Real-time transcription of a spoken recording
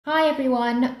Hi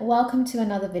everyone, welcome to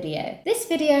another video. This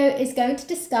video is going to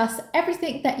discuss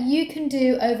everything that you can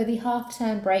do over the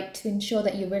half-term break to ensure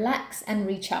that you relax and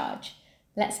recharge.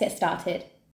 Let's get started.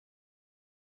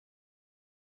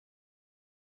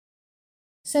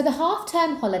 So the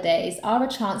half-term holidays are a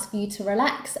chance for you to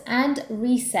relax and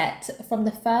reset from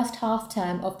the first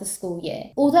half-term of the school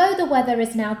year. Although the weather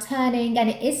is now turning and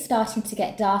it is starting to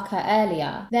get darker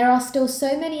earlier, there are still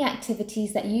so many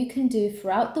activities that you can do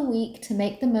throughout the week to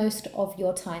make the most of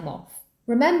your time off.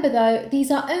 Remember though,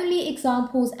 these are only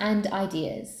examples and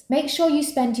ideas. Make sure you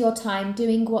spend your time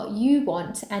doing what you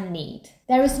want and need.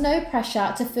 There is no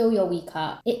pressure to fill your week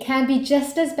up. It can be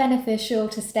just as beneficial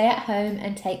to stay at home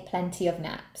and take plenty of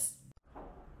naps.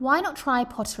 Why not try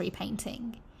pottery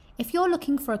painting? If you're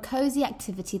looking for a cozy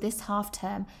activity this half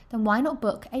term, then why not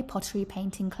book a pottery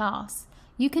painting class?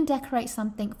 You can decorate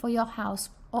something for your house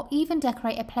or even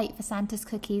decorate a plate for Santa's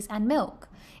cookies and milk.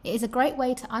 It is a great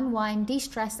way to unwind,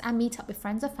 de-stress and meet up with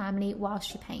friends or family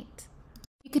whilst you paint.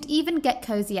 You could even get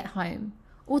cozy at home.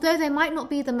 Although they might not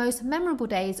be the most memorable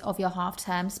days of your half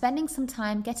term, spending some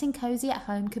time getting cozy at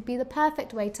home could be the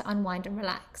perfect way to unwind and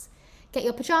relax. Get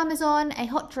your pajamas on, a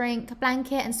hot drink, a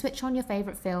blanket and switch on your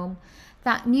favourite film,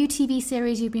 that new TV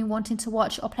series you've been wanting to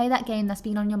watch, or play that game that's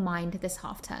been on your mind this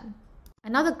half term.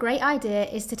 Another great idea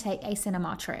is to take a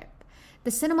cinema trip. The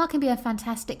cinema can be a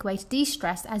fantastic way to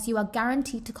de-stress, as you are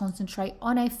guaranteed to concentrate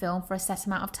on a film for a set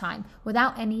amount of time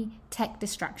without any tech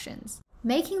distractions.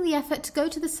 Making the effort to go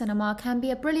to the cinema can be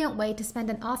a brilliant way to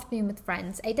spend an afternoon with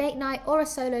friends, a date night or a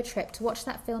solo trip to watch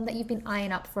that film that you've been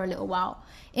eyeing up for a little while,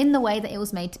 in the way that it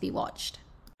was made to be watched.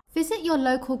 Visit your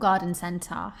local garden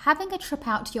centre. Having a trip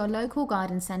out to your local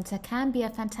garden centre can be a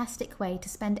fantastic way to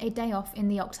spend a day off in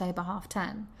the October half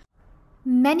term.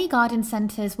 Many garden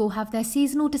centres will have their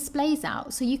seasonal displays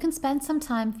out, so you can spend some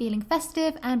time feeling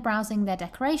festive and browsing their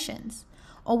decorations.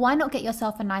 Or why not get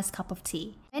yourself a nice cup of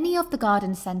tea? Many of the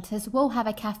garden centres will have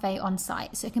a cafe on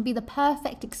site, so it can be the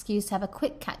perfect excuse to have a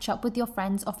quick catch up with your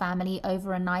friends or family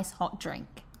over a nice hot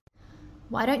drink.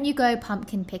 Why don't you go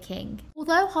pumpkin picking?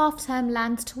 Although half term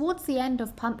lands towards the end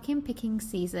of pumpkin picking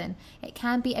season, it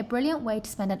can be a brilliant way to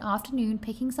spend an afternoon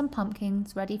picking some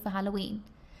pumpkins ready for Halloween.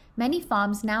 Many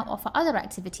farms now offer other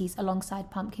activities alongside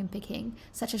pumpkin picking,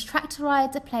 such as tractor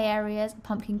rides, play areas,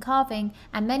 pumpkin carving,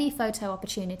 and many photo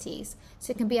opportunities,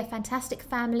 so it can be a fantastic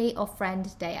family or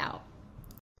friend day out.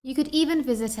 You could even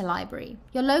visit a library.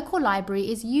 Your local library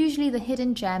is usually the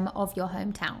hidden gem of your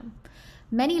hometown.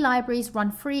 Many libraries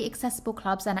run free accessible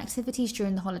clubs and activities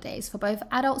during the holidays for both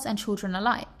adults and children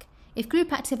alike. If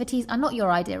group activities are not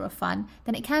your idea of fun,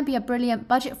 then it can be a brilliant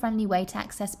budget-friendly way to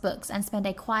access books and spend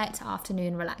a quiet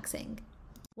afternoon relaxing.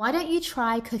 Why don't you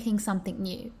try cooking something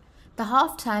new? The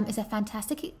half term is a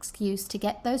fantastic excuse to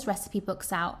get those recipe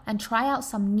books out and try out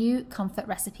some new comfort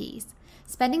recipes.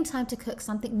 Spending time to cook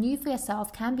something new for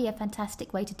yourself can be a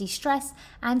fantastic way to de-stress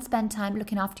and spend time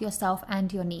looking after yourself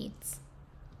and your needs.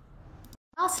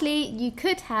 Lastly, you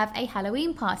could have a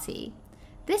Halloween party.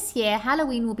 This year,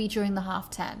 Halloween will be during the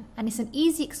half term, and it's an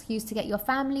easy excuse to get your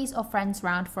families or friends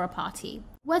round for a party.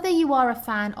 Whether you are a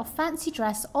fan of fancy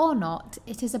dress or not,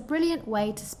 it is a brilliant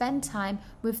way to spend time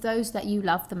with those that you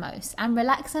love the most and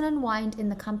relax and unwind in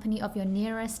the company of your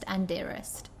nearest and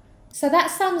dearest. So that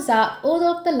sums up all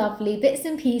of the lovely bits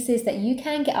and pieces that you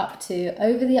can get up to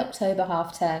over the October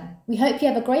half term. We hope you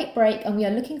have a great break, and we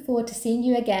are looking forward to seeing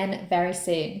you again very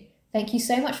soon. Thank you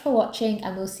so much for watching,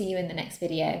 and we'll see you in the next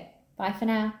video. Bye for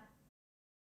now.